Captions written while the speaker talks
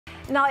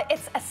Now,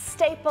 it's a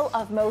staple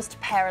of most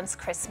parents'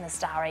 Christmas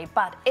diary,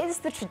 but is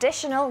the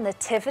traditional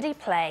nativity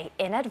play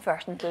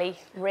inadvertently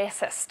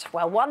racist?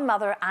 Well, one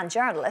mother and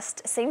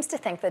journalist seems to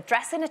think that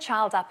dressing a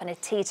child up in a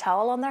tea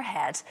towel on their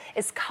head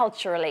is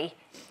culturally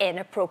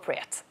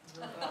inappropriate.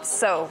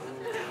 So,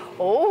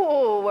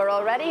 we're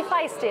already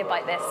feisty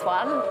about this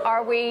one.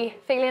 Are we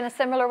feeling a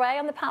similar way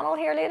on the panel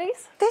here,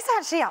 ladies? This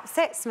actually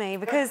upsets me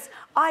because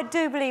I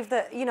do believe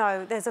that, you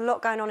know, there's a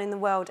lot going on in the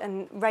world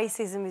and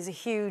racism is a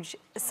huge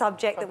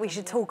subject that we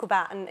should talk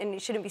about and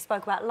it shouldn't be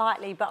spoken about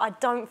lightly, but I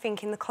don't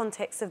think in the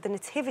context of the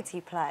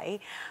nativity play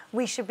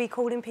we should be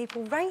calling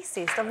people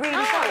racist. I really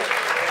don't.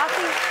 I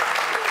think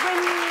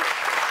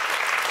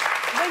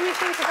when you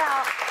think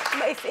about...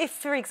 If,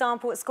 for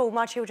example, at school,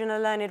 my children are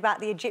learning about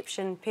the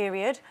Egyptian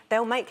period,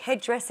 they'll make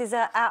headdresses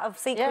out of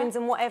sequins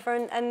and whatever,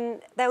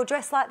 and they'll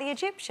dress like the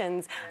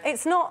Egyptians.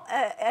 It's not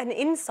an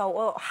insult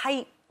or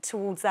hate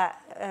towards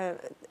that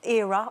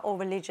era or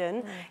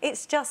religion.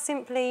 It's just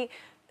simply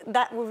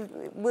that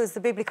was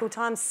the biblical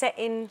times set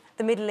in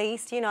the Middle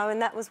East, you know,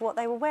 and that was what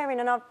they were wearing.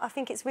 And I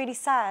think it's really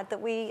sad that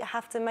we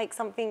have to make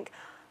something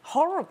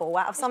horrible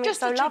out of something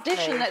so lovely. It's just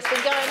a tradition that's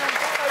been going on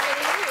for so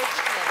many years,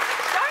 isn't it?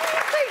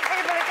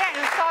 People are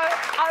getting so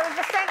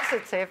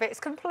oversensitive, it's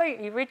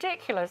completely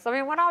ridiculous. I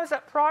mean, when I was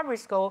at primary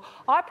school,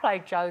 I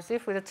played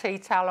Joseph with a tea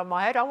towel on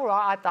my head. All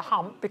right, I had the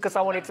hump because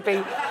I wanted to be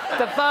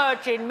the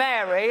Virgin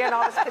Mary and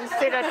I was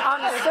considered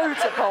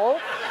unsuitable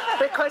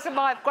because of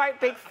my great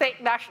big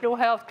thick National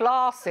Health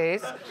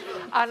glasses.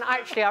 And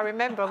actually, I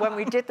remember when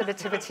we did the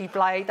nativity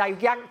play, they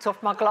yanked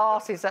off my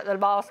glasses at the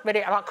last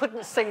minute and I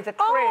couldn't see the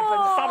crib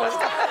and someone...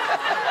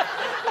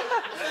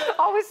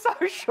 I was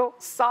so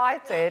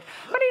short-sighted.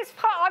 But it's,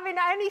 I mean,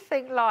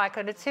 anything like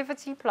a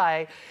nativity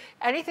play,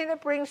 anything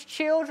that brings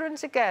children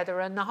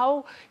together and the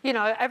whole, you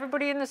know,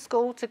 everybody in the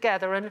school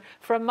together and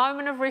for a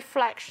moment of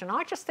reflection,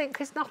 I just think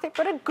is nothing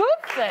but a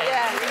good thing.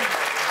 Yeah.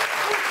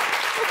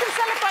 We can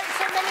celebrate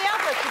so many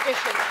other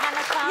traditions.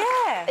 Hanukkah,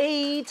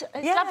 Eid.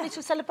 It's lovely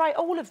to celebrate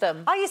all of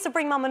them. I used to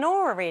bring my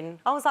menorah in.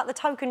 I was like the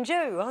token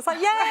Jew. I was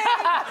like, yeah,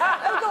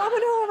 I've got a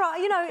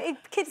menorah. You know,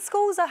 kids'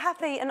 schools are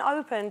happy and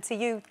open to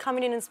you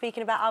coming in and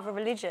speaking about other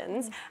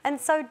religions. And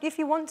so if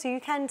you want to,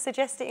 you can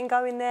suggest it and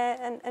go in there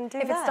and do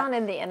that. If it's done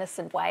in the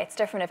innocent way, it's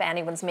different if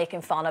anyone's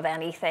making fun of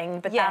anything,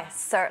 but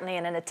that's certainly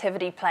in a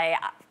nativity play.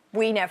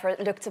 We never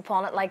looked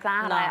upon it like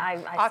that. No.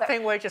 I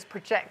think we're just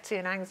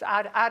projecting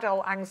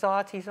adult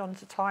anxieties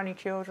onto tiny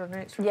children.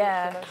 It's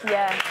ridiculous.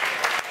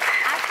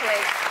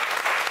 Actually,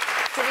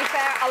 to be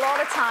fair, a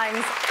lot of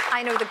times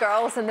I know the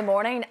girls in the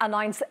morning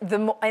announce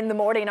in the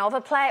morning of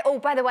a play, oh,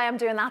 by the way, I'm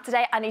doing that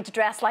today, I need to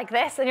dress like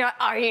this. And you're like,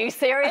 are you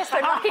serious?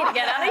 They're lucky to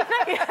get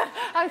anything.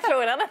 I'm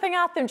throwing anything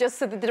at them just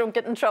so that they don't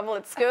get in trouble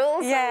at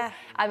school. So,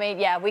 I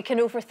mean, we can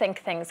overthink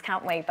things,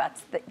 can't we? But,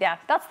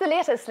 that's the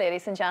latest,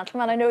 ladies and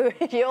gentlemen. I know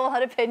you all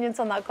had opinions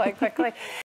on that quite quickly.